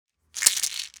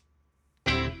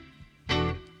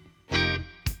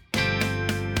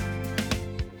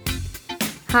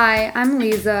Hi, I'm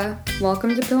Lisa.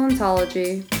 Welcome to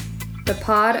Pillantology, the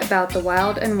pod about the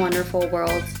wild and wonderful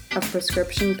world of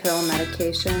prescription pill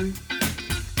medication.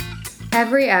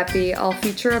 Every epi, I'll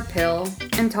feature a pill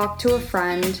and talk to a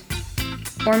friend,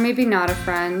 or maybe not a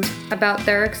friend, about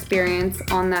their experience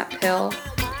on that pill.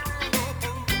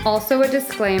 Also a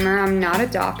disclaimer, I'm not a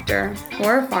doctor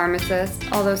or a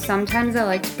pharmacist, although sometimes I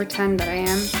like to pretend that I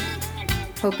am.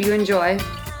 Hope you enjoy.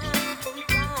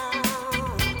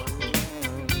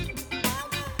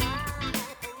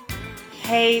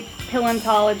 Hey,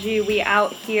 Pillantology, we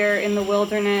out here in the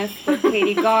wilderness with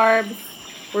Katie Garbs.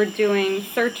 We're doing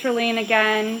sertraline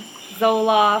again,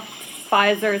 Zoloft,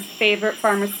 Pfizer's favorite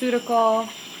pharmaceutical.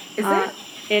 Is it?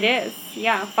 It is,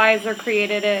 yeah. Pfizer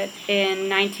created it in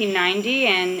 1990,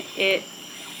 and it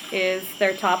is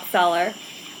their top seller.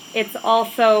 It's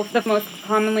also the most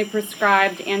commonly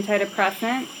prescribed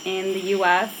antidepressant in the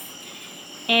U.S.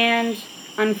 And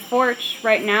unfortunately,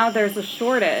 right now there's a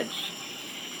shortage.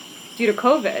 Due to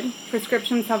COVID,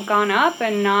 prescriptions have gone up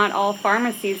and not all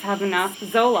pharmacies have enough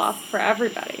Zoloft for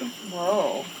everybody.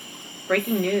 Whoa.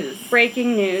 Breaking news.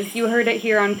 Breaking news. You heard it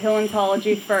here on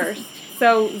Pillantology first.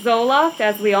 So Zoloft,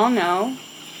 as we all know,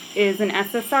 is an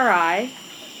SSRI,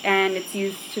 and it's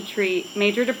used to treat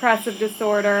major depressive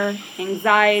disorder,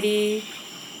 anxiety,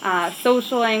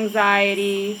 social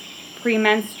anxiety,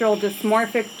 premenstrual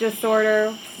dysmorphic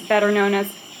disorder, better known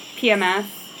as PMS.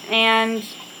 And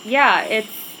yeah, it's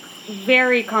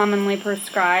very commonly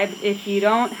prescribed. If you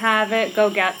don't have it,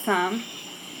 go get some.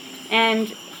 And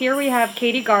here we have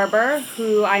Katie Garber,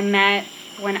 who I met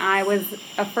when I was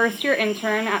a first-year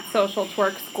intern at Social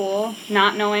Twerk School,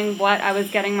 not knowing what I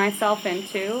was getting myself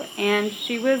into. And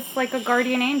she was like a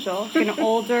guardian angel, an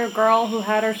older girl who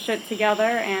had her shit together.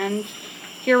 And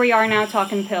here we are now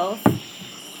talking pills.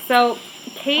 So,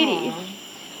 Katie,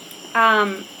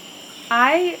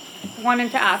 I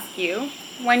wanted to ask you,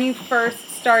 when you first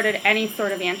started any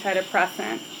sort of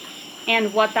antidepressant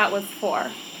and what that was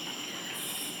for.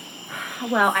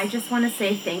 Well, I just want to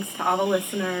say thanks to all the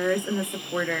listeners and the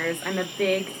supporters. I'm a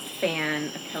big fan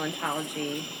of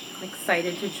Pillantology. I'm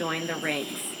excited to join the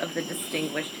ranks of the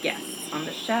distinguished guests on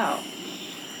the show.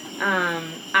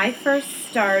 I first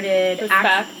started...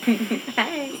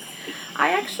 Hey.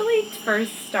 I actually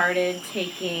first started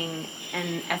taking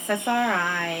an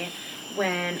SSRI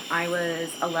when I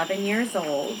was 11 years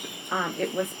old.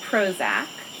 It was Prozac.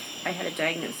 I had a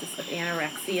diagnosis of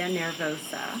anorexia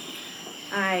nervosa.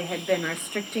 I had been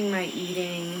restricting my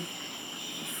eating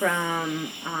from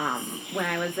when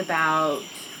I was about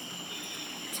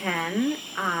 10.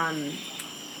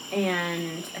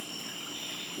 And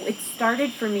it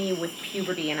started for me with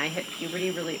puberty, and I hit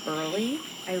puberty really early.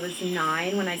 I was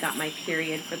 9 when I got my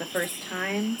period for the first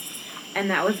time. And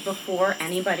that was before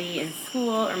anybody in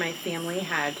school or my family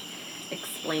had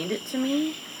explained it to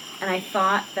me. And I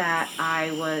thought that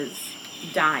I was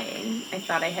dying. I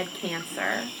thought I had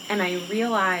cancer. And I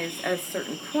realized at a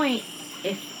certain point,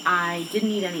 if I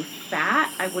didn't eat any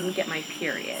fat, I wouldn't get my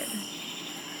period.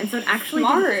 And so it actually...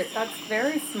 Smart. That's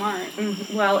very smart.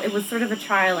 Well, it was sort of a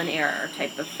trial and error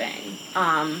type of thing.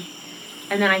 And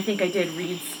then I think I did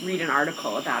read an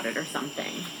article about it or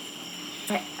something.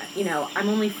 I'm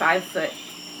only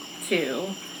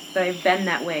 5'2", but I've been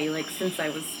that way since I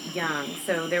was young.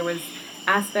 So there was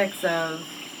aspects of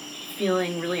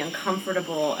feeling really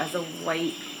uncomfortable as a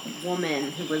white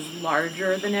woman who was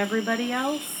larger than everybody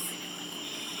else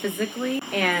physically,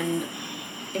 and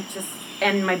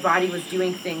and my body was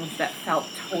doing things that felt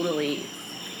totally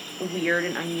weird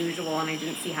and unusual, and I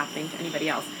didn't see happening to anybody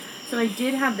else. So I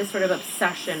did have this sort of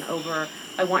obsession over,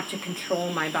 I want to control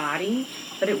my body,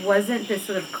 but it wasn't this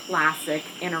sort of classic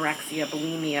anorexia,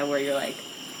 bulimia, where you're like,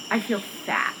 I feel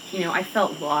fat. I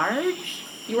felt large.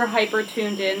 You were hyper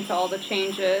tuned in to all the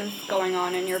changes going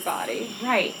on in your body.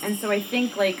 Right. And so I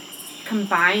think,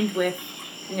 combined with,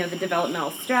 the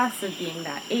developmental stress of being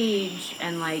that age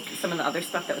and, some of the other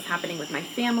stuff that was happening with my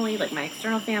family, my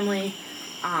external family,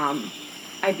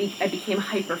 I became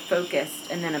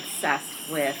hyper-focused and then obsessed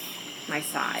with my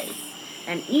size.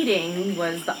 And eating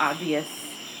was the obvious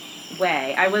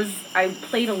way. I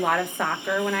played a lot of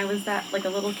soccer when I was a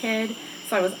little kid,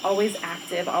 so I was always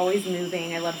active, always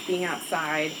moving. I loved being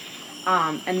outside,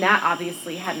 and that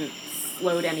obviously hadn't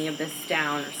slowed any of this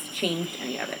down or changed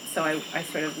any of it. So I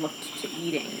sort of looked to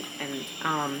eating and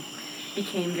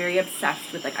became very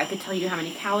obsessed with, I could tell you how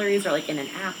many calories are in an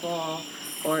apple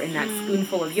or in that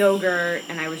spoonful of yogurt,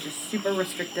 and I was just super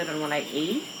restricted on what I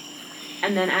ate.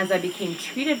 And then as I became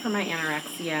treated for my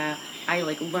anorexia, I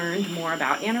like learned more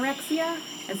about anorexia.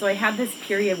 And so I had this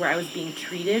period where I was being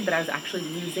treated, but I was actually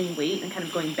losing weight and kind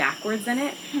of going backwards in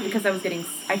it because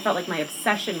I felt like my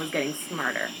obsession was getting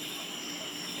smarter.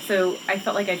 So I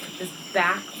felt like I took this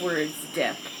backwards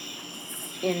dip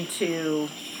into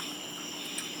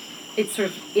it sort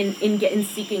of in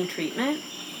seeking treatment.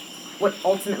 What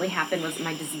ultimately happened was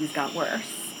my disease got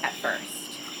worse at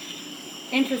first.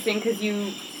 Interesting, because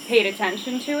you paid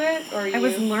attention to it, or you... I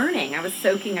was learning. I was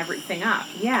soaking everything up.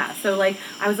 Yeah. So, like,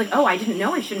 I was like, oh, I didn't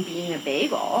know I shouldn't be eating a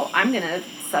bagel. I'm going to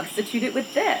substitute it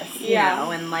with this, you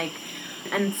know? And, like,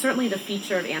 and certainly the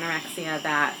feature of anorexia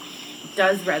that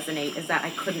does resonate is that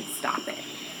I couldn't stop it.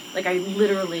 Like, I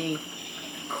literally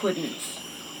couldn't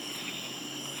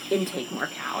intake more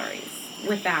calories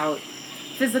without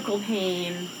physical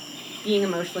pain, being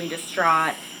emotionally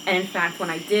distraught. And in fact,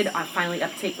 when I did finally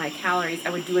uptake my calories,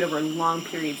 I would do it over long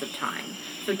periods of time.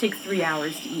 So it takes 3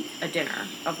 hours to eat a dinner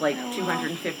of like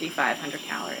 250, 500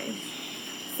 calories.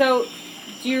 So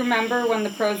do you remember when the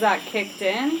Prozac kicked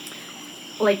in?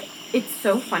 Like, it's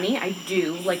so funny. I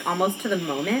do, like, almost to the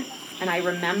moment. And I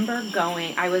remember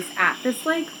I was at this,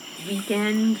 like,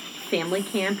 weekend family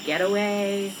camp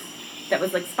getaway that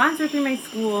was, like, sponsored through my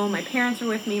school. My parents were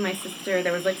with me, my sister.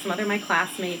 There was, like, some other of my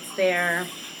classmates there.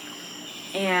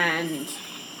 And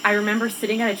I remember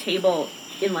sitting at a table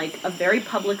in, like, a very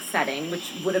public setting,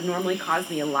 which would have normally caused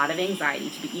me a lot of anxiety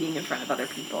to be eating in front of other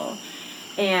people.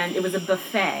 And it was a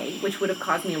buffet, which would have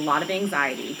caused me a lot of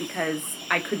anxiety because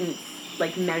I couldn't,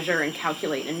 like, measure and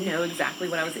calculate and know exactly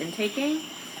what I was intaking.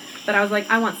 But I was like,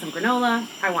 I want some granola,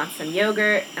 I want some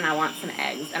yogurt, and I want some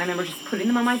eggs. And I remember just putting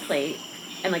them on my plate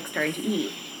and, like, starting to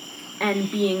eat and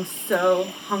being so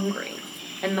hungry.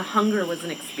 And the hunger was an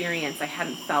experience I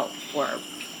hadn't felt for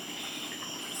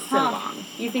so long.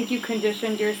 You think you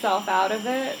conditioned yourself out of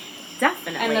it?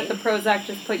 Definitely. And that the Prozac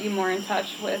just put you more in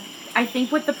touch with... I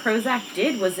think what the Prozac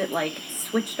did was it, like,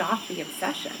 switched off the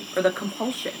obsession or the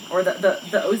compulsion or the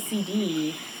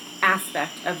OCD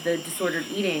aspect of the disordered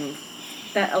eating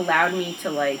that allowed me to,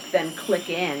 like, then click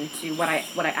in to what I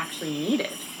actually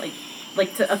needed.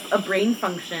 Like to a brain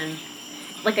function.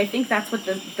 Like, I think that's what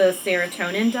the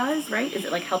serotonin does, right? Is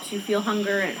it, like, helps you feel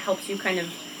hunger and it helps you kind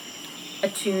of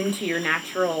attune to your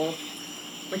natural,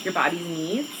 like, your body's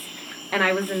needs. And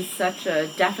I was in such a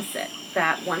deficit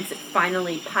that once it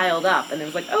finally piled up and there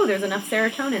was like, oh, there's enough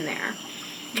serotonin there.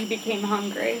 You became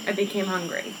hungry. I became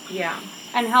hungry, yeah.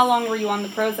 And how long were you on the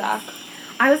Prozac?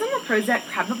 I was on the Prozac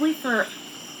probably for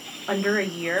under a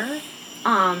year.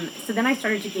 So then I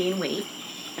started to gain weight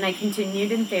and I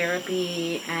continued in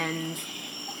therapy and,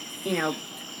 you know,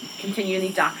 continued in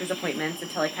these doctor's appointments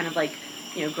until I kind of, like,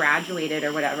 you know, graduated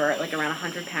or whatever at, like, around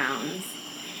 100 pounds.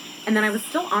 And then I was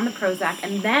still on the Prozac,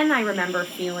 and then I remember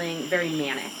feeling very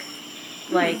manic.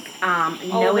 Like,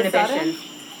 no inhibition.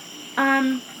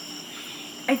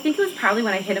 I think it was probably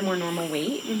when I hit a more normal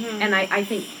weight. Mm-hmm. And I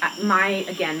think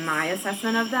my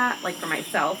assessment of that, like, for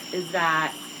myself, is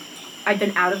that I'd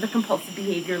been out of the compulsive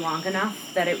behavior long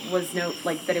enough that it was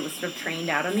that it was sort of trained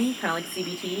out of me, kind of like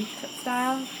CBT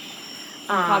style.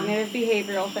 Cognitive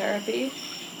behavioral therapy.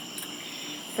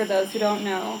 For those who don't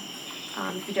know.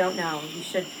 If you don't know, you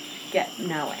should get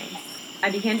knowing. I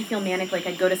began to feel manic, like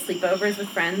I'd go to sleepovers with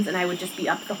friends and I would just be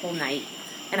up the whole night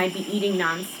and I'd be eating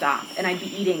nonstop and I'd be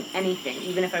eating anything,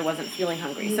 even if I wasn't feeling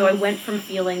hungry. Mm-hmm. So I went from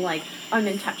feeling like I'm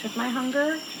in touch with my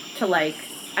hunger to, like,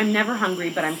 I'm never hungry,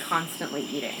 but I'm constantly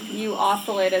eating. You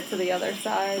oscillated to the other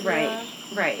side. Right, yeah.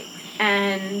 Right.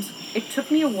 And it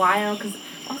took me a while, because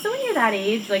also when you're that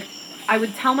age, like, I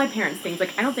would tell my parents things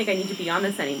like, I don't think I need to be on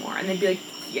this anymore. And they'd be like,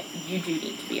 yeah, you do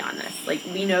need to be on this. Like,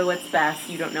 we know what's best,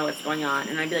 you don't know what's going on.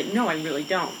 And I'd be like, no, I really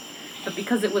don't. But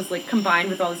because it was, like, combined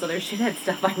with all this other shithead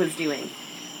stuff I was doing,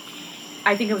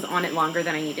 I think I was on it longer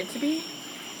than I needed to be.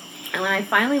 And when I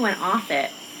finally went off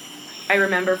it, I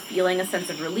remember feeling a sense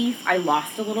of relief. I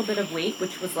lost a little bit of weight,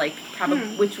 which was, like,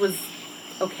 which was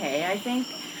okay, I think.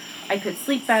 I could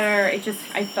sleep better.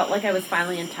 I felt like I was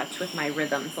finally in touch with my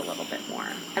rhythms a little bit more.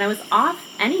 And I was off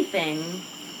anything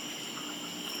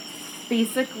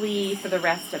basically for the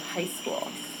rest of high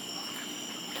school.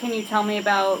 Can you tell me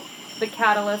about the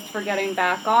catalyst for getting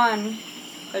back on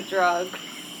a drug?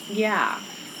 Yeah.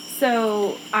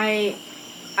 So I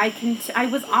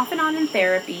was off and on in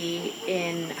therapy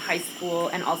in high school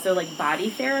and also, like, body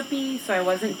therapy. So I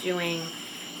wasn't doing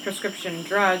prescription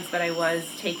drugs, but I was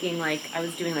doing, like,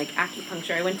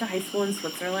 acupuncture. I went to high school in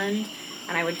Switzerland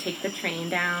and I would take the train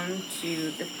down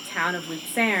to the town of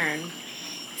Lucerne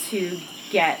to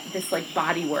get this, like,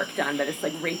 body work done by this,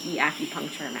 like, Reiki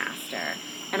acupuncture master.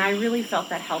 And I really felt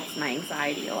that helped my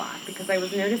anxiety a lot because I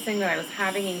was noticing that I was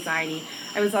having anxiety.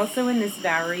 I was also in this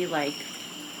very, like,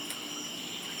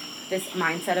 this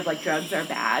mindset of, like, drugs are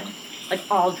bad. Like,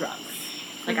 all drugs.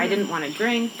 Like, I didn't want to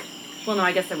drink. Well, no,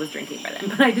 I guess I was drinking by then.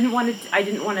 But I didn't want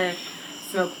to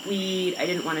smoke weed. I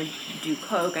didn't want to do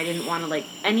coke. I didn't want to, like,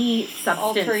 any substance.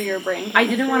 Alter your brain chemistry. I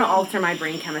didn't want to alter my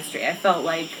brain chemistry. I felt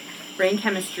like brain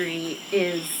chemistry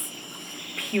is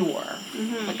pure.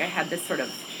 Like, I had this sort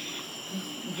of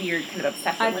weird kind of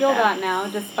obsession with I feel that now,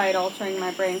 despite altering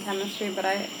my brain chemistry, but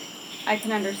I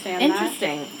can understand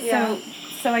Interesting. that. Yeah.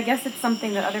 So I guess it's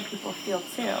something that other people feel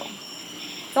too.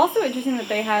 It's also interesting that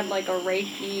they had, like, a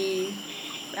Reiki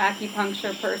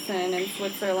acupuncture person in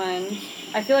Switzerland.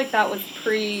 I feel like that was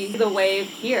pre the wave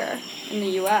here in the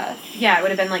U.S. Yeah, it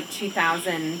would have been like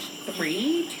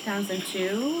 2003,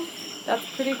 2002. That's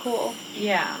pretty cool.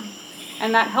 Yeah.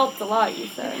 And that helped a lot, you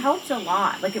said. It helped a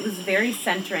lot. Like, it was very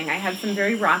centering. I had some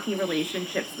very rocky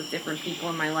relationships with different people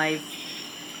in my life,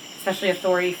 especially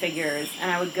authority figures,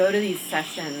 and I would go to these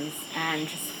sessions and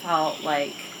just felt,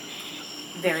 like,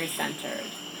 very centered.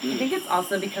 I think it's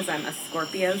also because I'm a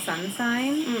Scorpio sun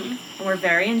sign, and we're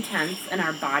very intense, and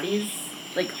our bodies,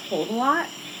 like, hold a lot.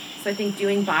 So I think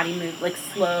doing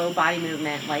slow body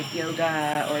movement, like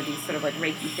yoga or these sort of, like,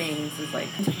 Reiki things is, like...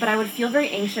 But I would feel very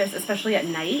anxious, especially at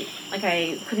night. Like,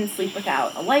 I couldn't sleep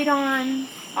without a light on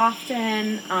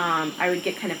often. I would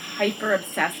get kind of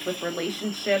hyper-obsessed with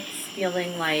relationships,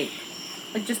 feeling like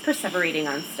just perseverating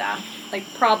on stuff.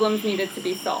 Like, problems needed to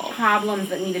be solved. Problems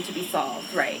that needed to be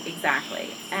solved, right, exactly.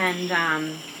 And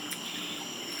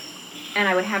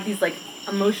I would have these, like,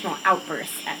 emotional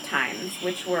outbursts at times,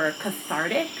 which were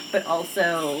cathartic, but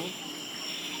also...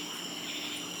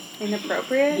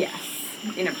 Inappropriate? Yes,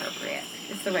 inappropriate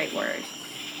is the right word.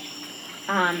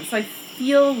 So I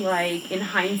feel like, in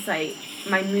hindsight,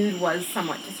 my mood was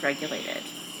somewhat dysregulated.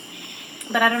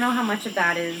 But I don't know how much of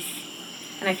that is...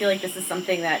 And I feel like this is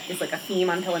something that is, like, a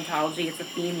theme on Pillantology. It's a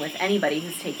theme with anybody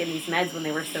who's taken these meds when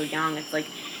they were so young. It's like,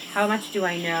 how much do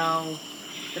I know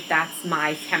that that's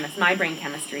my brain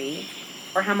chemistry?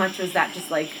 Or how much was that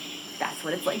just, like, that's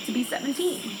what it's like to be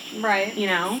 17? Right. You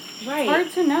know? Right. It's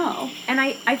hard to know. And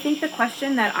I think the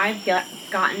question that I've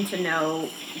gotten to know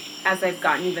as I've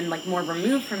gotten even, like, more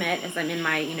removed from it, as I'm in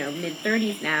my,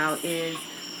 mid-30s now, is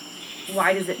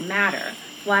why does it matter?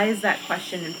 Why is that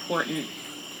question important?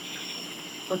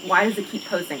 Like, why does it keep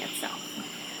posing itself?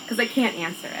 Because I can't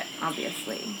answer it,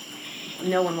 obviously.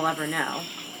 No one will ever know.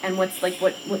 And what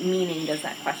meaning does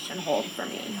that question hold for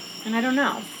me? And I don't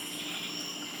know.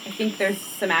 I think there's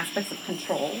some aspects of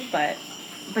control, but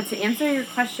to answer your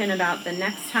question about the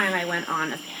next time I went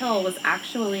on a pill was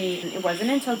actually, it wasn't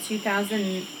until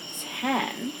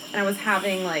 2010, and I was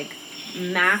having, like,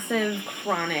 massive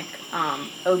chronic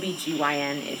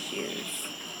OBGYN issues.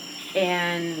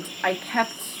 And I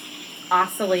kept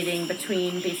oscillating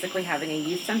between basically having a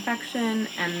yeast infection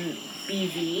and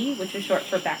BV, which is short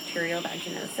for bacterial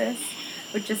vaginosis,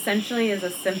 which essentially is a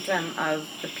symptom of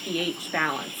the pH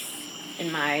balance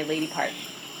in my lady part.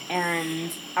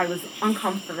 And I was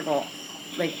uncomfortable,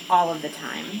 like, all of the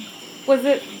time. Was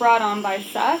it brought on by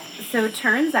sex? So it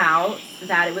turns out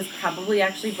that it was probably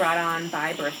actually brought on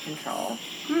by birth control.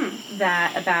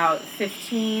 That about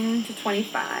 15 to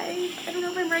 25, I don't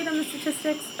know if I'm right on the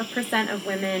statistics, % of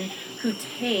women who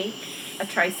take a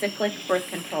tricyclic birth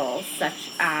control, such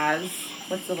as,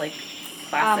 what's the, like,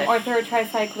 classic?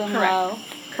 Ortho-tricycline low.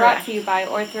 Correct. Brought to you by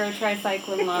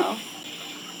Ortho-tricycline low.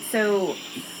 So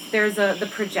there's the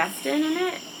progestin in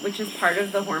it, which is part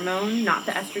of the hormone, not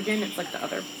the estrogen, it's like the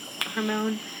other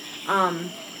hormone.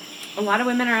 A lot of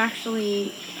women are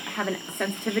actually have a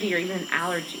sensitivity or even an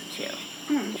allergy to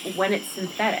when it's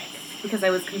synthetic. Because I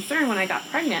was concerned when I got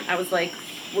pregnant. I was like,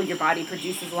 well, your body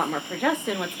produces a lot more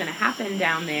progestin. What's going to happen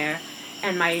down there?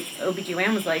 And my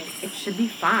OBGYN was like, it should be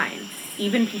fine.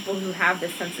 Even people who have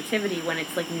this sensitivity, when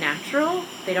it's, like, natural,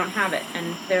 they don't have it.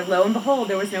 And lo and behold,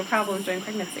 there was no problems during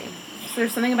pregnancy. So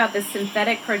there's something about this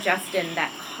synthetic progestin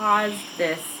that caused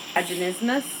this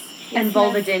vaginismus and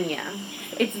vulvodynia.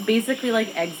 It's basically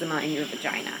like eczema in your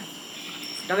vagina.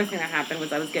 Another thing that happened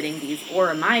was I was getting these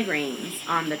aura migraines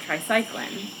on the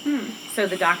tricycline. So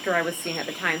the doctor I was seeing at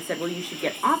the time said, well, you should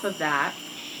get off of that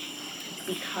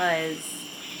because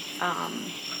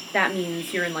that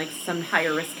means you're in, like, some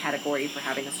higher risk category for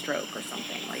having a stroke or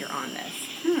something while you're on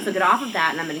this. So get off of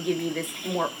that, and I'm going to give you this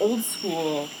more old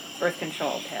school birth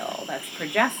control pill that's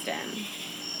progestin.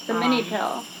 The mini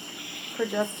pill.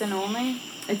 Progestin only?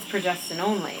 It's progestin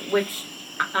only, which,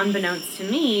 unbeknownst to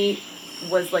me,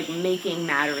 was, like, making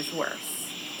matters worse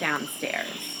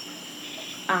downstairs.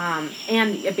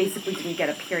 And I basically didn't get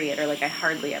a period, or, like, I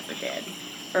hardly ever did.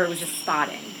 or it was just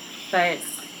spotting. But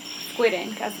Squid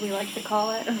ink, as we like to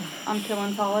call it on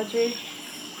Paleontology.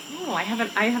 oh, I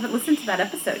haven't listened to that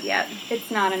episode yet.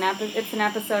 It's not an episode. It's an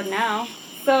episode now.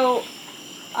 So,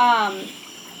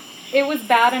 it was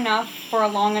bad enough for a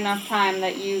long enough time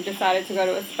that you decided to go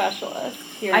to a specialist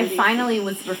here. I in DC. finally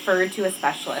was referred to a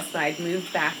specialist when I'd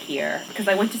moved back here because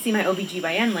I went to see my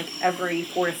OBGYN like every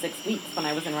 4 to 6 weeks when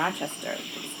I was in Rochester.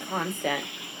 It was constant.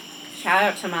 Shout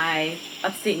out to my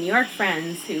upstate New York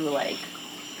friends who like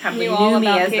probably Knew all knew me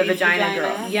about as the Katie's vagina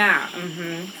vagina. girl. Yeah.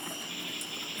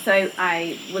 So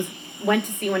I went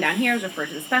to see one down here. I was referred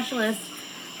to the specialist,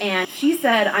 and she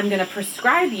said, "I'm going to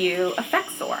prescribe you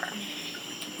Effexor,"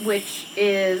 which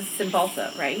is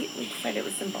Cymbalta, right? We said it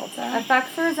was Cymbalta.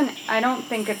 Effexor is I don't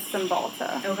think it's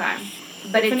Cymbalta. Okay.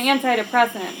 But It's an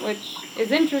antidepressant, which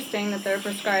is interesting that they're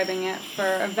prescribing it for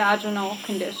a vaginal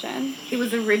condition. it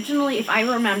was originally, if I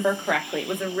remember correctly, it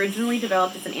was originally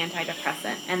developed as an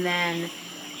antidepressant. And then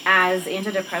as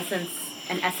antidepressants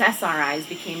and SSRIs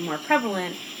became more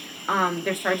prevalent,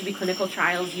 there started to be clinical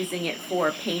trials using it for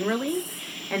pain relief.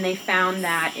 And they found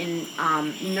that in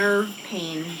nerve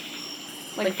pain,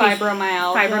 Like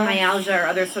fibromyalgia. or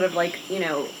other sort of like,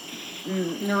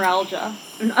 Neuralgia.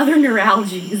 and other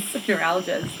neuralgias,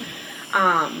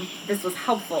 this was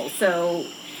helpful. So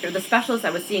the specialist I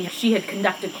was seeing, she had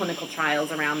conducted clinical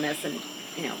trials around this and,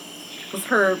 was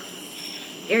her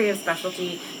area of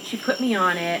specialty. She put me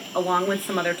on it along with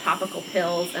some other topical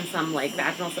pills and some like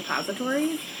vaginal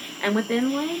suppositories. And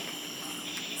within like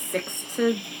 6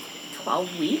 to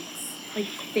 12 weeks, like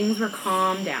things were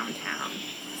calm downtown.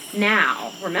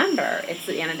 Now, remember, it's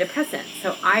the antidepressant,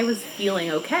 so I was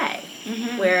feeling okay.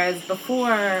 Mm-hmm. Whereas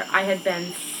before, I had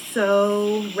been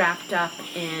so wrapped up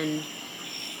in...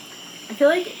 I feel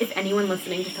like if anyone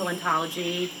listening to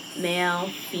Paleontology, male,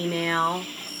 female,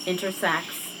 intersex,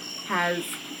 has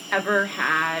ever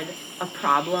had a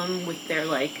problem with their,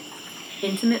 like,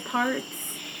 intimate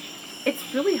parts,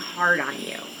 it's really hard on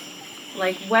you.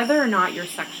 Like, whether or not you're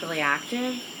sexually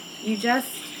active, you just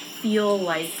feel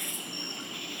like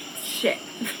shit.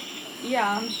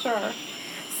 Yeah, I'm sure.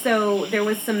 So there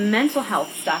was some mental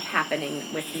health stuff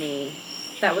happening with me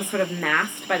that was sort of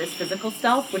masked by this physical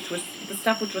stuff, which was the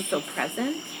stuff which was so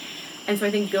present. And so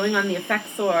I think going on the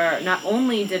Effexor, not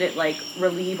only did it like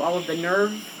relieve all of the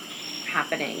nerve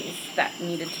happenings that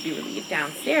needed to be relieved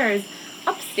downstairs,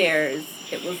 upstairs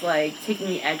it was like taking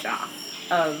the edge off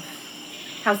of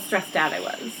how stressed out I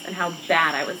was and how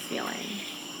bad I was feeling.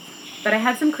 But I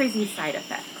had some crazy side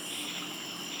effects.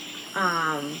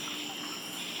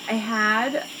 I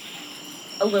had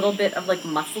a little bit of like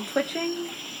muscle twitching,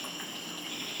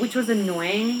 which was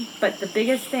annoying, but the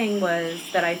biggest thing was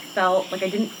that I felt like I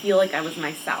didn't feel like I was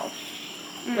myself.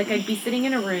 Mm-hmm. Like I'd be sitting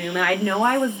in a room and I'd know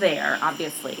I was there,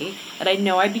 obviously, and I'd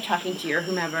know I'd be talking to you or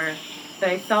whomever, but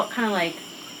I felt kind of like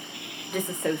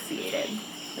disassociated,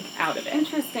 like out of it.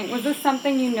 Interesting. Was this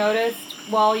something you noticed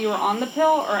while you were on the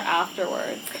pill or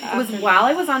afterwards? It was while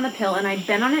I was on the pill, and I'd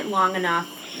been on it long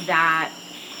enough that,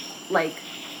 like,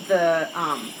 the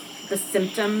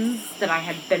symptoms that I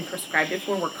had been prescribed it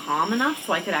for were calm enough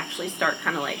so I could actually start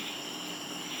kind of, like,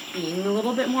 being a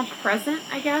little bit more present,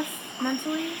 I guess,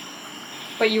 mentally.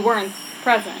 But you weren't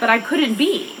present. But I couldn't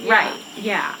be, yeah. right,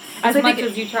 yeah. As much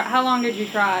as you try. How long did you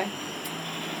try?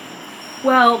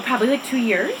 Well, probably like 2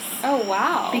 years. Oh,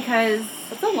 wow. Because...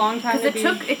 That's a long time to be...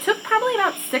 It took probably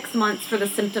about 6 months for the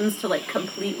symptoms to, like,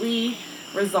 completely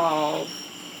resolve.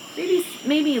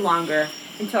 Maybe longer,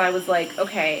 until I was like,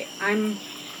 okay, I'm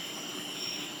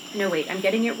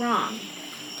getting it wrong.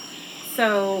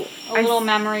 So... A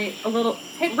little...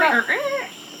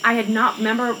 I had not...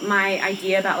 Remember my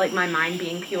idea about, like, my mind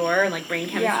being pure and, like, brain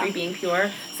chemistry being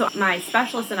pure? So my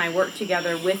specialist and I worked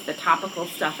together with the topical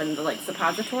stuff and the, like,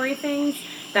 suppository things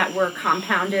that were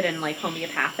compounded and, like,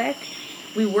 homeopathic.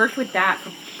 We worked with that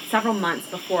for several months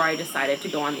before I decided to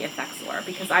go on the Effexor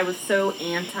because I was so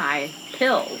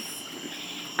anti-pills.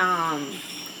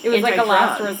 It was like a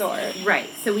last resort. Right.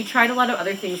 So we tried a lot of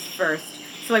other things first.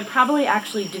 So I probably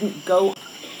actually didn't go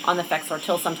on the Effexor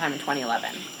till sometime in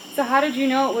 2011. So how did you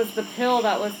know it was the pill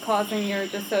that was causing your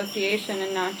dissociation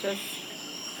and not just,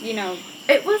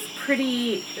 It was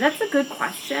pretty... That's a good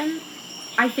question.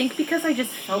 I think because I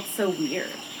just felt so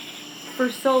weird. For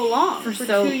so long. For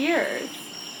 2 years.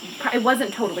 It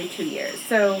wasn't totally 2 years.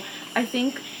 So I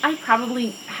think I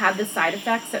probably had the side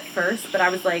effects at first, but I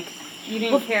was like... You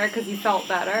didn't care because you felt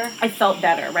better? I felt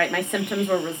better, right? My symptoms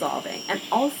were resolving. And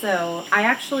also, I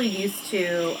actually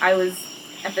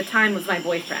at the time was my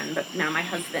boyfriend, but now my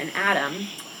husband, Adam.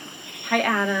 Hi,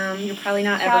 Adam. You're probably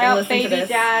not ever going to listen to this.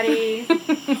 Shout out, baby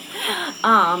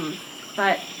daddy.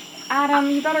 But Adam,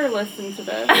 you better listen to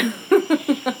this.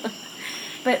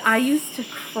 But I used to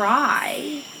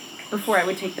cry before I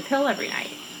would take the pill every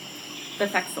night. The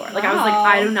Effexor. Like, I was like,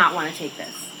 I do not want to take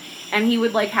this. And he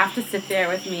would, like, have to sit there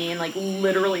with me and, like,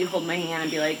 literally hold my hand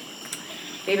and be like,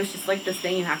 babe, it's just, like, this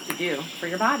thing you have to do for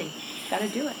your body. You gotta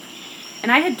do it.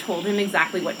 And I had told him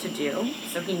exactly what to do,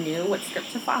 so he knew what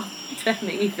script to follow to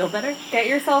make me feel better. Get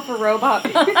yourself a robot.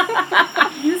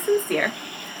 He was sincere.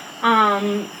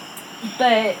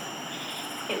 But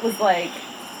it was, like,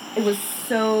 it was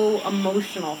so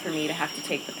emotional for me to have to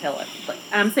take the pill. Like,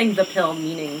 and I'm saying the pill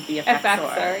meaning the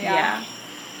Effexor. Yeah.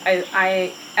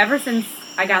 I ever since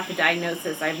I got the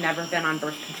diagnosis, I've never been on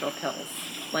birth control pills.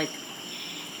 Like,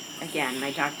 again,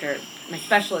 my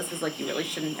specialist was like, you really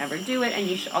shouldn't ever do it, and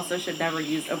you also should never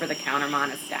use over-the-counter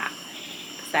Monistat,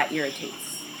 because that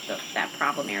irritates that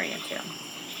problem area too.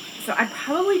 So I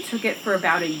probably took it for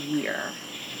about a year,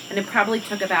 and it probably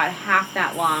took about half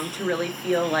that long to really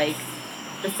feel like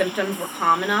the symptoms were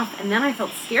calm enough, and then I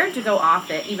felt scared to go off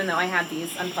it, even though I had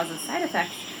these unpleasant side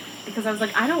effects, because I was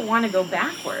like, I don't want to go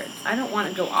backwards. I don't want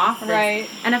to go off this. Right.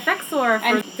 And Effexor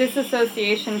and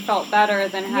disassociation felt better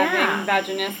than having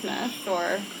vaginismus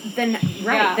than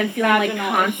feeling like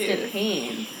constant issues.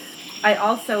 pain. I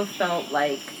also felt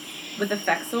like with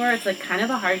Effexor, it's like kind of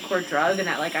a hardcore drug, and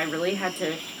that like I really had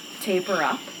to taper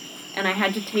up. And I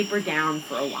had to taper down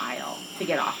for a while to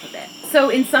get off of it. So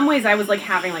in some ways, I was like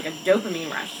having like a dopamine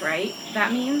rush, right?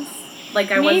 That means like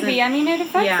I wasn't. Maybe. I mean, it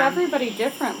affects everybody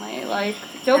differently. Like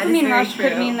dopamine rush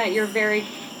could mean that you're very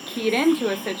keyed into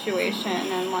a situation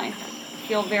and like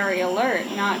feel very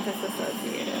alert, not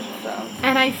disassociated. So.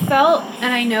 And I felt,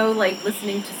 and I know like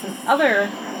listening to some other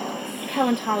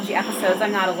Paleontology episodes,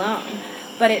 I'm not alone.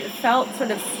 But it felt sort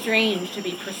of strange to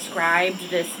be prescribed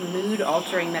this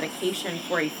mood-altering medication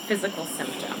for a physical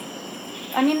symptom.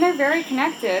 I mean, they're very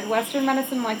connected. Western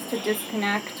medicine likes to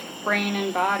disconnect brain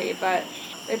and body, but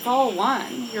it's all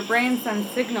one. Your brain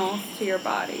sends signals to your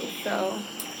body, so...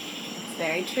 It's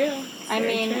very true. I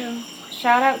mean,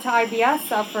 shout out to IBS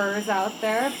sufferers out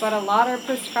there, but a lot are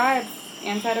prescribed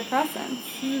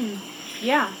antidepressants.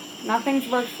 Yeah. Nothing's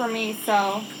worked for me,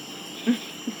 so...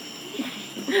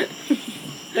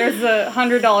 There's a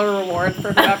 $100 reward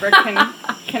for whoever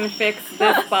can fix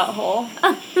this butthole.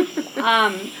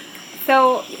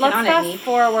 So let's fast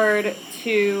forward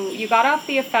to, you got off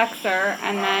the Effexor,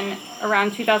 and then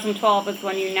around 2012 is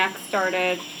when you next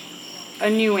started a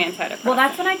new antidepressant. Well,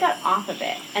 that's when I got off of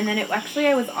it, and then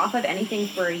I was off of anything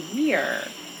for a year.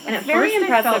 And at very first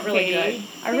impressive, I felt really Katie. good.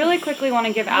 I really quickly want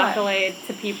to give accolades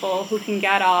to people who can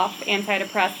get off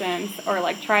antidepressants or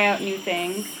like try out new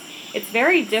things. It's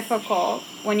very difficult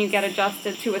when you get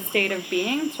adjusted to a state of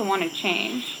being to want to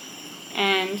change.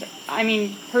 And, I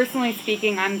mean, personally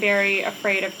speaking, I'm very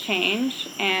afraid of change,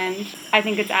 and I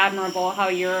think it's admirable how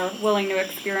you're willing to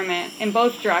experiment in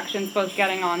both directions, both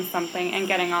getting on something and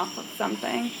getting off of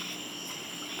something.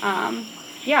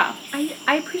 Yeah.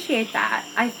 I appreciate that.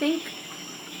 I think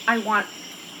I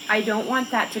don't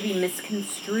want that to be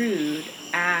misconstrued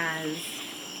as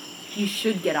you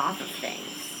should get off of things.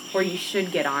 Or you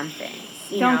should get on things.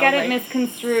 Don't get it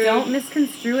misconstrued. Don't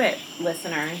misconstrue it,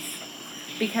 listeners.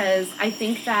 Because I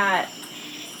think that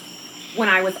when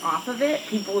I was off of it,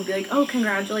 people would be like, oh,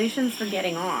 congratulations for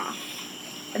getting off.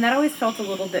 And that always felt a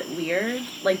little bit weird.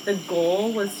 Like, the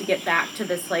goal was to get back to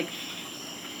this, like,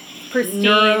 pristine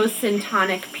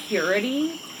neurosyntonic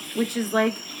purity, which is,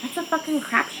 like, that's a fucking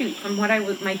crapshoot from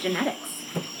my genetics.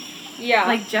 Yeah.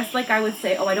 Like, just like I would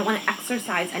say, oh, I don't want to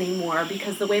exercise anymore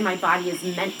because the way my body is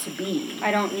meant to be. I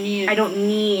don't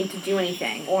need to do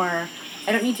anything. Or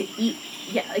I don't need to eat.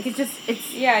 Yeah, like,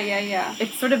 it's... Yeah.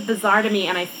 It's sort of bizarre to me,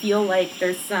 and I feel like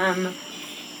there's some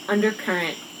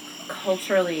undercurrent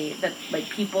culturally that, like,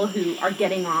 people who are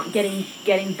getting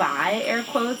by, air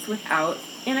quotes, without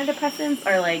antidepressants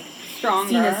are, like,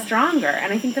 seen as stronger.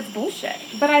 And I think that's bullshit.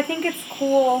 But I think it's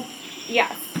cool.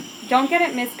 Yes. Don't get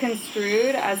it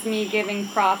misconstrued as me giving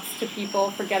props to people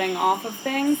for getting off of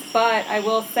things, but I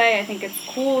will say I think it's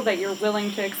cool that you're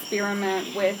willing to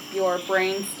experiment with your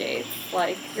brain states.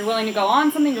 Like, you're willing to go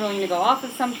on something, you're willing to go off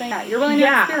of something, you're willing to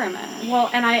experiment. Well,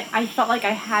 and I felt like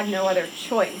I had no other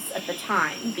choice at the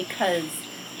time because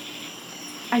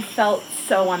I felt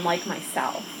so unlike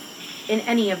myself in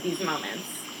any of these moments.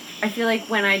 I feel like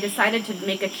when I decided to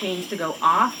make a change to go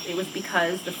off, it was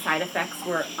because the side effects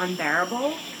were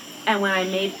unbearable. And when I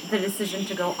made the decision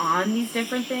to go on these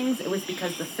different things, it was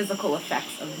because the physical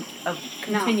effects of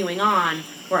continuing on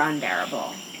were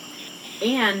unbearable.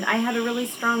 And I had a really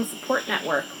strong support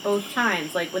network both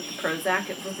times. Like with the Prozac,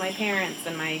 it was with my parents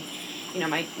and my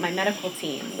my medical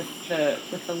team with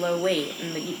the low weight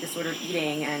and the disordered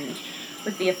eating, and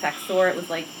with the Effexor, it was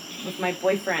like with my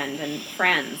boyfriend and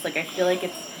friends. Like, I feel like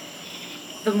it's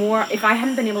the more, if I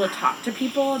hadn't been able to talk to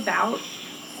people about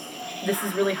this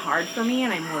is really hard for me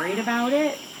and I'm worried about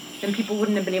it, then people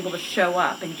wouldn't have been able to show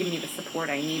up and give me the support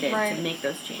I needed Right. to make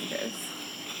those changes.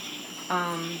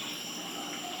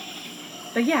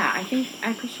 But yeah, I think I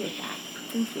appreciate that.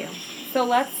 Thank you. So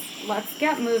let's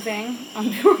get moving. I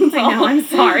know, I'm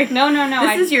sorry. No.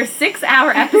 This is your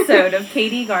 6-hour episode of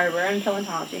Katie Garber on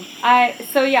Paleontology.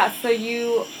 So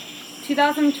you,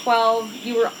 2012,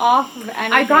 you were off of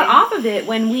anything. I got off of it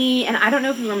when and I don't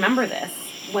know if you remember this,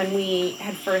 when we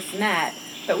had first met,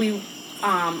 but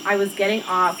I was getting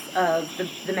off of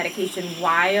the medication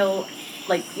while,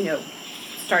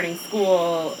 starting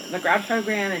school, the grad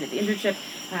program, and at the internship,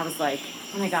 and I was like,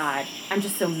 oh my God, I'm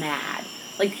just so mad.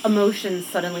 Like, emotions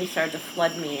suddenly started to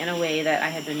flood me in a way that I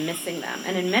had been missing them.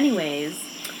 And in many ways,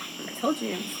 I told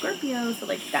you, I'm Scorpio, so,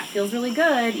 that feels really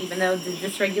good, even though the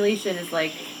dysregulation is,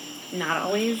 not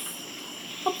always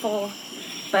helpful.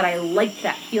 But I like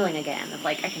that feeling again of,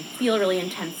 I can feel really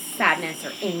intense sadness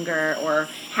or anger or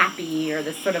happy or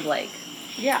this sort of,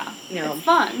 yeah, it's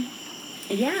fun.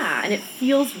 Yeah, and it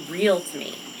feels real to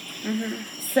me. Mm-hmm.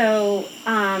 So,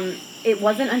 it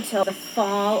wasn't until the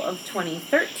fall of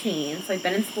 2013, so I'd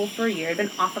been in school for a year, I'd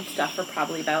been off of stuff for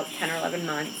probably about 10 or 11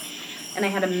 months, and I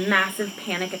had a massive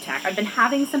panic attack. I've been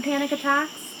having some panic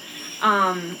attacks,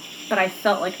 but I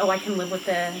felt like, I can live with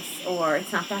this, or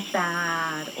it's not that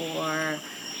bad, or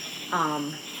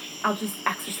I'll just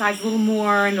exercise a little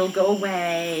more and it'll go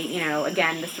away.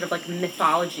 Again, this sort of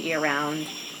mythology around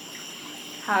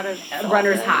how to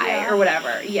runner's high or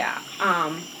whatever. Yeah.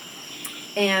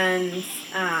 And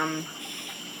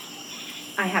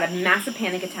I had a massive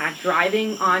panic attack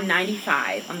driving on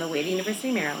 95 on the way to University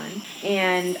of Maryland,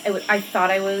 and I thought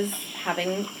I was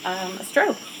having a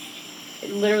stroke. I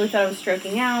literally thought I was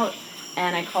stroking out,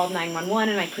 and I called 911,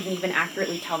 and I couldn't even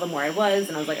accurately tell them where I was,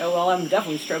 and I was like, oh, well, I'm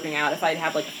definitely stroking out if I'd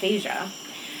have, aphasia.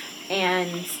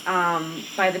 And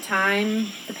by the time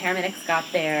the paramedics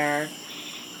got there,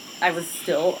 I was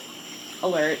still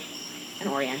alert and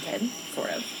oriented,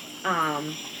 sort of.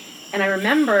 And I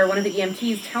remember one of the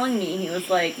EMTs telling me, he was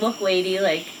like, look, lady,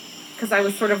 because I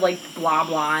was sort of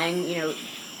blah-blahing,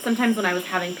 sometimes when I was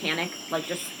having panic,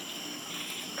 just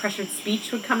pressured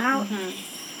speech would come out.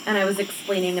 Mm-hmm. And I was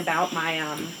explaining about my,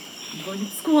 I'm going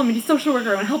to school, I'm going to be a social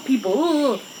worker, I want to help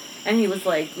people. And he was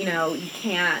like, you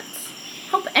can't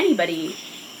help anybody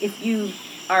if you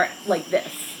are like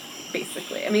this,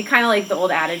 basically. I mean, kind of like the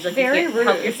old adage, Very you can't rude.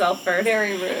 help yourself first.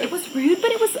 Very rude. It was rude, but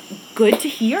it was good to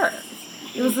hear.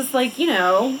 It was this,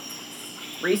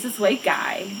 racist white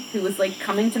guy who was,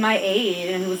 coming to my aid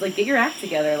and who was like, get your act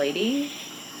together, lady.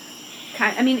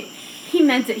 He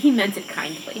meant it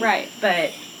kindly. Right.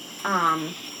 But,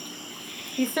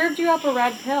 he served you up a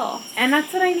red pill. and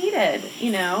that's what I needed,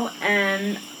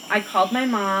 and I called my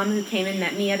mom, who came and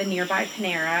met me at a nearby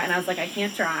Panera, and I was like, I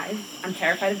can't drive. I'm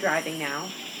terrified of driving now.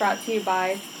 Brought to you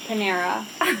by Panera.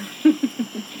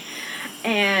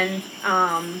 And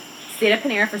stayed at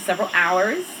Panera for several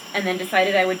hours, and then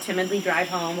decided I would timidly drive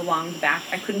home along the back.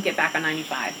 I couldn't get back on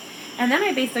 95. And then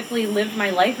I basically lived my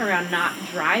life around not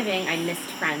driving. I missed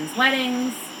friends'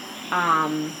 weddings.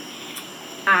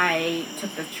 I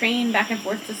took the train back and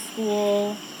forth to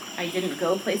school. I didn't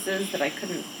go places that I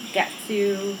couldn't get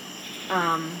to.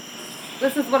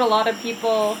 This is what a lot of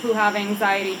people who have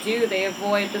anxiety do. They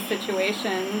avoid the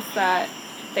situations that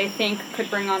they think could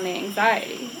bring on the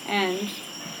anxiety. And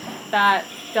that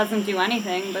doesn't do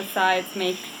anything besides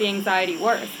make the anxiety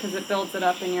worse because it builds it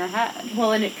up in your head.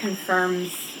 Well, and it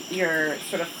confirms your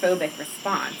sort of phobic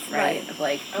response, right? Of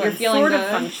You're I'm feeling sort good. of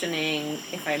functioning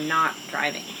if I'm not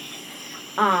driving.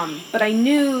 But I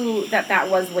knew that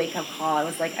was wake-up call. I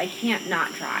was like, I can't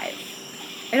not drive.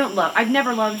 I've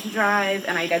never loved to drive,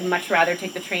 and I'd much rather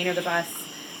take the train or the bus,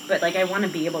 but, I want to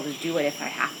be able to do it if I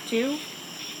have to.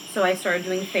 So I started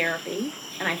doing therapy,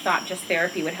 and I thought just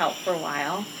therapy would help for a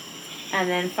while. And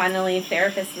then finally a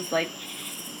therapist was like,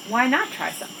 why not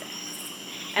try something?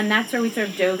 And that's where we sort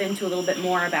of dove into a little bit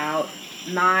more about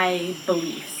my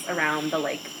beliefs around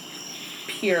the,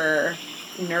 pure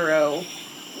neuro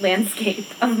landscape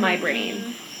of my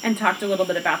brain, and talked a little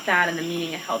bit about that and the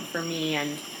meaning it held for me,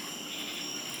 and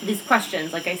these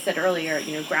questions, like I said earlier,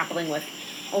 grappling with,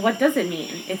 well, what does it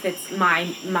mean if it's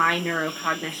my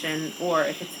neurocognition, or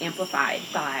if it's amplified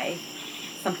by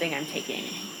something I'm taking,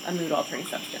 a mood-altering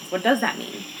substance? What does that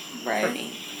mean for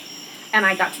me? And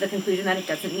I got to the conclusion that it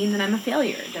doesn't mean that I'm a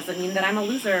failure. It doesn't mean that I'm a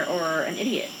loser or an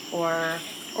idiot or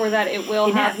that it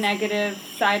will have negative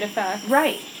side effects.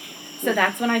 Right. So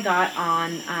that's when I got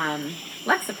on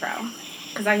Lexapro,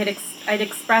 because I'd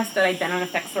expressed that I'd been on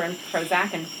Effexor and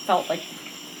Prozac and felt like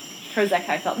Prozac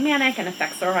I felt manic, and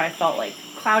Effexor I felt like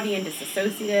cloudy and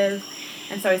disassociative,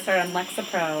 and so I started on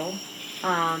Lexapro.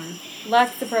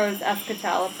 Lexapro is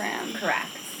escitalopram.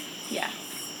 Correct. Yes.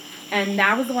 And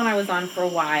that was the one I was on for a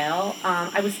while.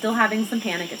 I was still having some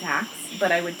panic attacks,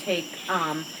 but I would take,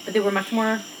 but they were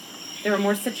more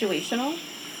situational.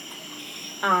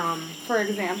 For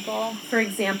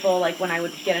example, like when I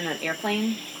would get in an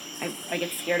airplane, I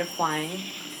get scared of flying.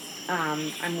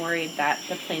 I'm worried that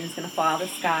the plane's going to fall out of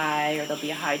the sky, or there'll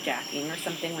be a hijacking or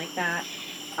something like that.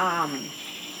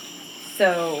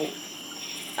 So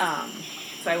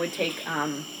I would take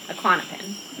a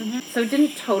Klonopin. Mm-hmm. So it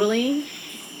didn't totally,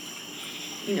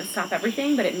 stop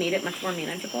everything, but it made it much more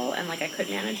manageable, and like I could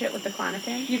manage it with the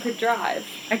Klonopin. You could drive.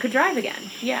 I could drive again,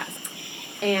 yes.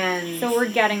 And so we're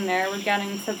getting there. We're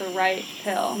getting to the right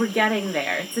pill. We're getting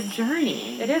there. It's a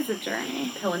journey. It is a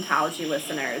journey. Pillantology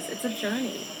listeners, it's a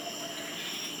journey.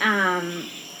 And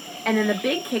then the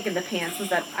big kick in the pants was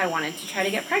that I wanted to try to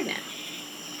get pregnant.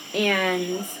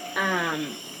 And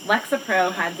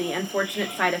Lexapro had the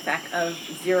unfortunate side effect of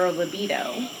zero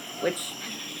libido, which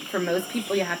for most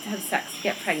people you have to have sex to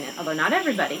get pregnant, although not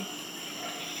everybody.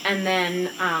 And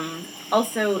then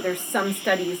also there's some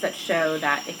studies that show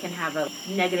that it can have a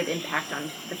negative impact on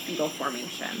the fetal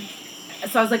formation.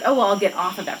 So I was like, oh, well, I'll get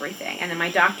off of everything. And then my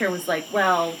doctor was like,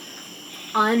 well,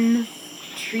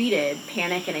 untreated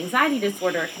panic and anxiety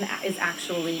disorder is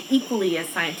actually equally as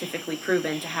scientifically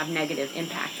proven to have negative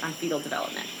impact on fetal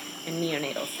development and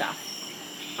neonatal stuff.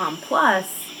 Plus,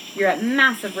 you're at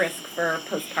massive risk for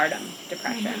postpartum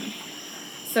depression.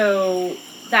 Mm-hmm. So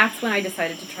that's when I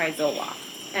decided to try Zoloft.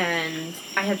 And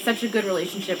I had such a good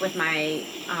relationship with my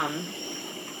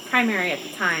primary at the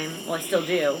time, well, I still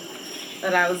do,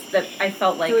 that I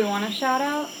felt like... Do we want to shout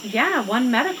out? Yeah, One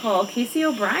Medical, Casey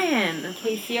O'Brien.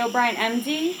 Casey O'Brien,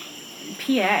 MD?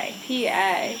 PA.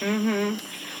 PA. Mm-hmm.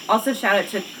 Also shout out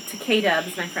to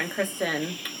K-Dubs, my friend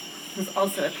Kristen, who's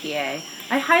also a PA.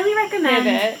 I highly recommend...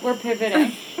 Pivot. We're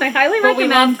pivoting. I highly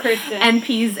recommend Kristen.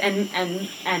 NPs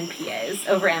and PAs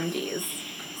over MDs.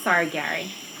 Sorry,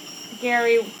 Gary.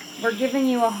 Gary, we're giving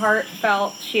you a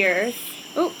heartfelt cheers.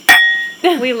 Ooh.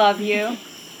 We love you.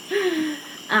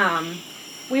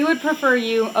 We would prefer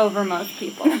you over most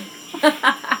people.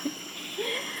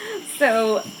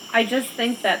 So I just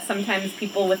think that sometimes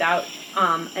people without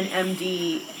an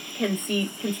MD can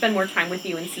spend more time with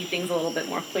you and see things a little bit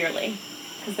more clearly,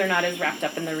 because they're not as wrapped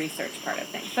up in the research part of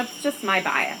things. That's just my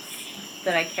bias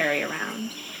that I carry around.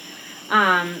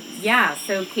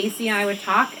 So Casey and I would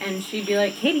talk, and she'd be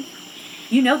like, Katie,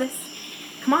 you know this.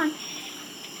 Come on.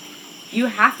 You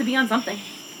have to be on something.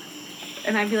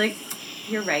 And I'd be like,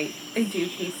 you're right. I do,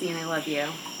 Casey, and I love you.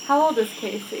 How old is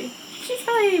Casey? She's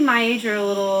probably my age or a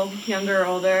little younger or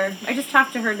older. I just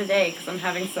talked to her today because I'm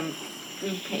having some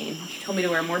boob pain. She told me to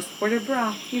wear a more supportive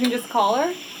bra. You can just call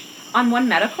her? On One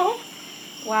Medical?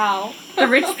 Wow. The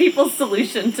rich people's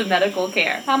solution to medical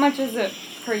care. How much is it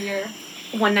per year?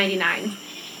 $199.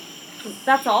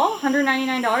 That's all?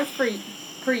 $199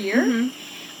 per year? Mm-hmm.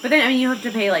 But then, you have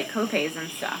to pay, like, copays and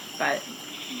stuff, but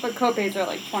copays are,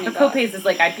 like, $20. But copays is,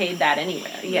 like, I paid that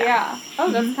anywhere, yeah.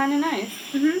 Oh, that's kind of nice.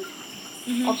 Mm-hmm.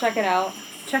 Mm-hmm. I'll check it out.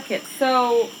 Check it.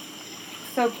 So,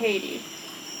 Katie,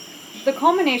 the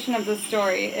culmination of the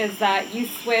story is that you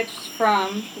switched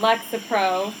from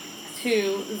Lexapro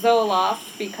to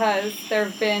Zoloft because there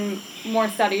have been more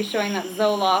studies showing that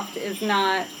Zoloft is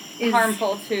not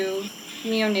harmful to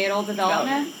neonatal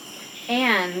development.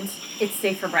 And it's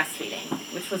safe for breastfeeding,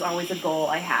 which was always a goal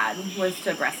I had, was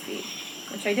to breastfeed,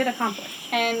 which I did accomplish.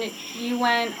 And you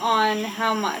went on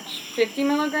how much? 50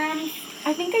 milligrams?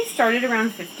 I think I started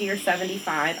around 50 or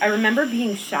 75. I remember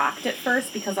being shocked at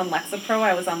first because on Lexapro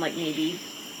I was on like maybe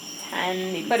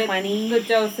 10, maybe 20. The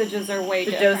dosages are way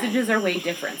different. The dosages are way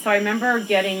different. So I remember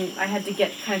I had to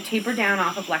get kind of taper down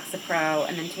off of Lexapro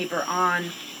and then taper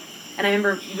on. And I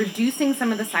remember reducing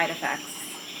some of the side effects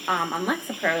on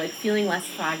Lexapro, like feeling less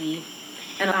foggy.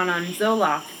 And on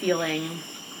Zoloft, feeling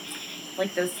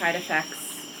like those side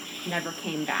effects never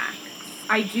came back.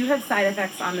 I do have side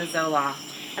effects on the Zoloft.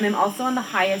 And I'm also on the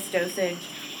highest dosage,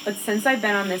 but since I've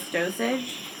been on this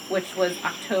dosage, which was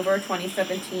October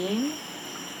 2017,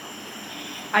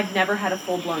 I've never had a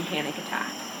full-blown panic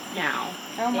attack now.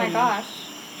 Oh my gosh.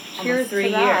 Cheers 3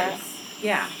 years.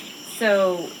 Yeah.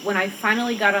 So when I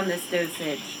finally got on this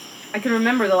dosage, I can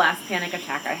remember the last panic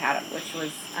attack I had, which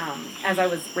was as I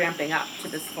was ramping up to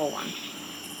this full one.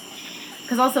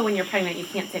 Because also when you're pregnant, you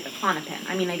can't take a Klonopin.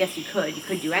 I mean, I guess you could. You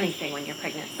could do anything when you're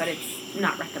pregnant, but it's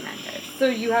not recommended. So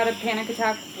you had a panic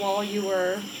attack while you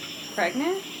were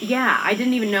pregnant? Yeah, I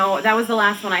didn't even know. That was the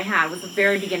last one I had. It was the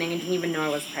very beginning. I didn't even know I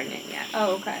was pregnant yet.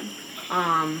 Oh, okay.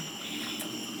 And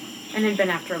it had been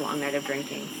after a long night of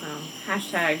drinking, so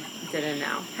hashtag didn't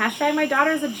know. Hashtag my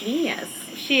daughter's a genius.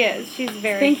 She is. She's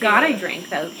very Thank cute. God I drank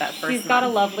that first She's got a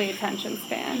month. lovely attention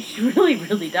span. She really,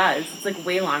 really does. It's like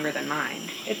way longer than mine.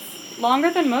 It's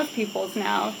longer than most people's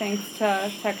now, thanks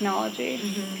to technology.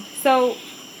 Mm-hmm. So,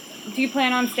 do you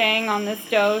plan on staying on this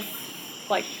dose,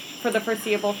 like, for the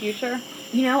foreseeable future?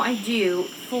 You know, I do,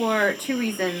 for two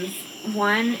reasons.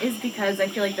 One is because I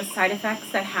feel like the side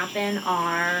effects that happen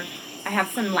are, I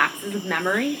have some lapses of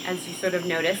memory, as you sort of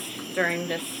noticed during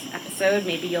this episode.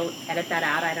 Maybe you'll edit that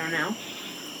out, I don't know.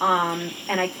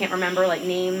 And I can't remember, like,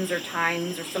 names or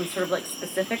times or some sort of, like,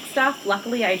 specific stuff.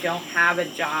 Luckily, I don't have a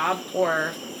job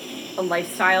or a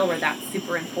lifestyle where that's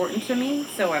super important to me,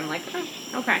 so I'm like, oh,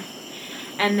 okay.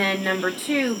 And then number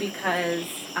two, because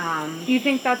Do you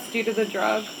think that's due to the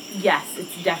drug? yes,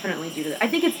 it's definitely due to that. I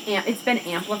think it's been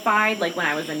amplified, like when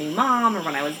I was a new mom or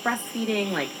when I was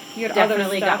breastfeeding, like You had other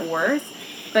definitely stuff. got worse.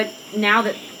 But now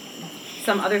that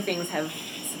some other things have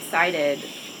subsided,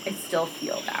 I still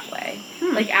feel that way.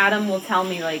 Like Adam will tell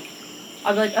me, like,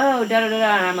 I'll be like, oh,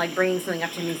 da-da-da-da, and I'm like bringing something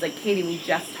up to him. He's like, Katie, we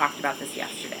just talked about this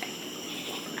yesterday.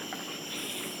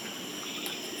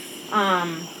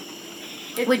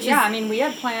 Which yeah, is, I mean, we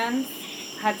had plans.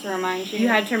 Had to remind you.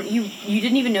 you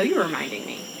didn't even know you were reminding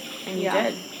me, and you Yeah.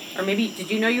 did. Or maybe, did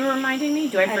you know you were reminding me?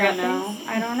 Do I I forget don't know. things?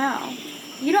 I don't know.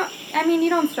 You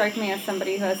don't strike me as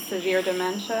somebody who has severe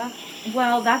dementia.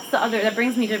 Well, that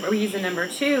brings me to reason number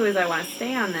two, is I want to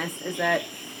stay on this, is that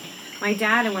my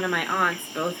dad and one of my aunts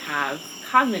both have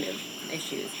cognitive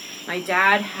issues. My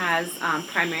dad has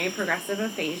primary progressive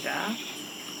aphasia,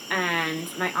 and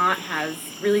my aunt has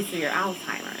really severe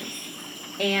Alzheimer's.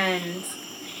 And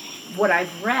what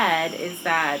I've read is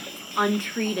that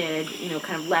untreated,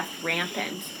 kind of left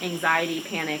rampant anxiety,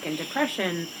 panic, and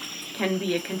depression can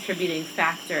be a contributing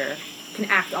factor, can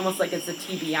act almost like it's a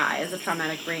TBI, as a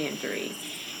traumatic brain injury,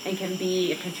 and can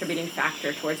be a contributing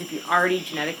factor towards, if you're already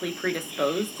genetically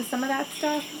predisposed to some of that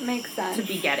stuff, Makes sense. to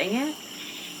be getting it.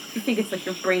 You think it's like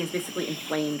your brain's basically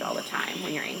inflamed all the time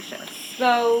when you're anxious.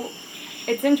 So,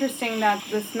 it's interesting that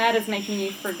this med is making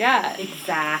you forget.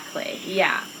 Exactly,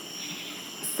 yeah.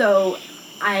 So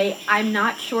I'm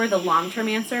not sure the long-term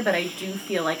answer, but I do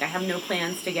feel like I have no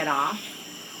plans to get off.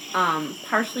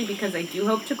 Partially because I do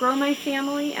hope to grow my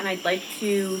family, and I'd like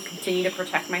to continue to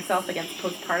protect myself against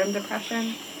postpartum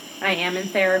depression. And I am in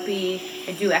therapy.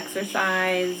 I do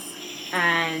exercise,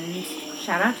 and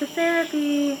shout out to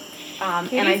therapy.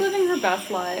 Katie's living her best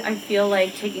life. I feel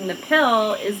like taking the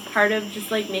pill is part of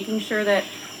just like making sure that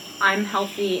I'm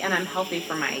healthy and I'm healthy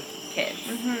for my kids,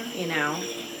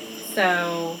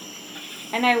 So,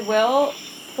 And I will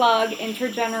plug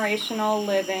intergenerational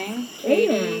living.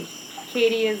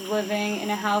 Katie is living in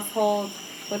a household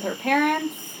with her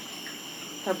parents,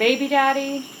 her baby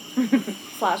daddy,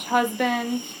 /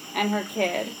 husband, and her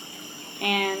kid.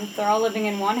 And they're all living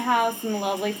in one house in the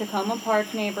lovely Tacoma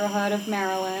Park neighborhood of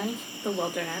Maryland. the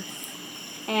wilderness.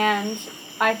 And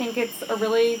I think it's a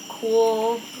really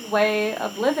cool way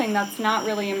of living that's not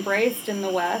really embraced in the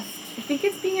West. I think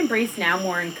it's being embraced now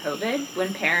more in COVID,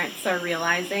 when parents are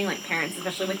realizing, like parents,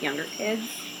 especially with younger kids,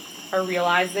 are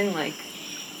realizing like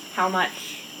how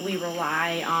much we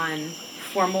rely on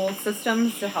formal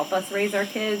systems to help us raise our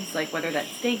kids, like whether that's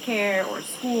daycare or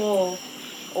school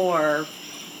or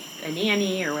a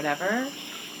nanny or whatever.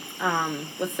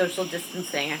 With social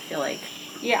distancing, I feel like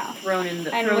Yeah. thrown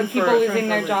with people losing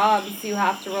their jobs, you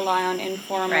have to rely on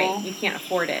informal Right, you can't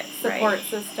afford it. support right.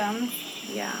 systems.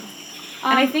 Yeah.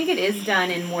 And I think it is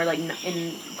done in more like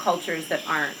in cultures that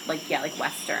aren't like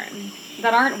Western.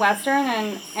 That aren't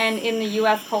Western, and in the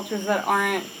U.S. cultures that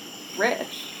aren't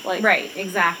rich. Like Right,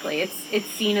 exactly. It's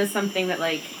seen as something that,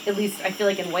 like, at least I feel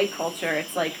like in white culture,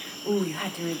 it's like, ooh, you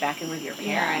had to move back in with your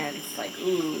parents. Yeah. Like,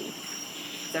 ooh,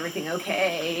 is everything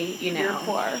okay? You're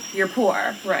poor. You're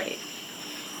poor, right.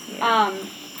 Yeah.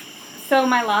 So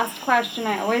my last question,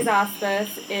 I always ask this,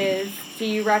 is do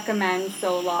you recommend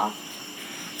Zoloft?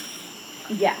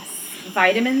 Yes.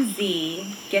 Vitamin Z,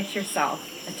 get yourself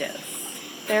a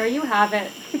dose. There you have it.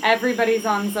 Everybody's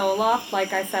on Zoloft,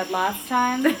 like I said last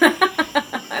time.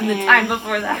 And the time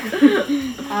before that.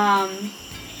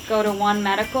 Go to One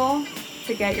Medical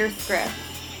to get your script.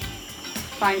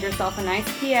 Find yourself a nice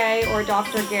PA or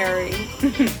Dr. Gary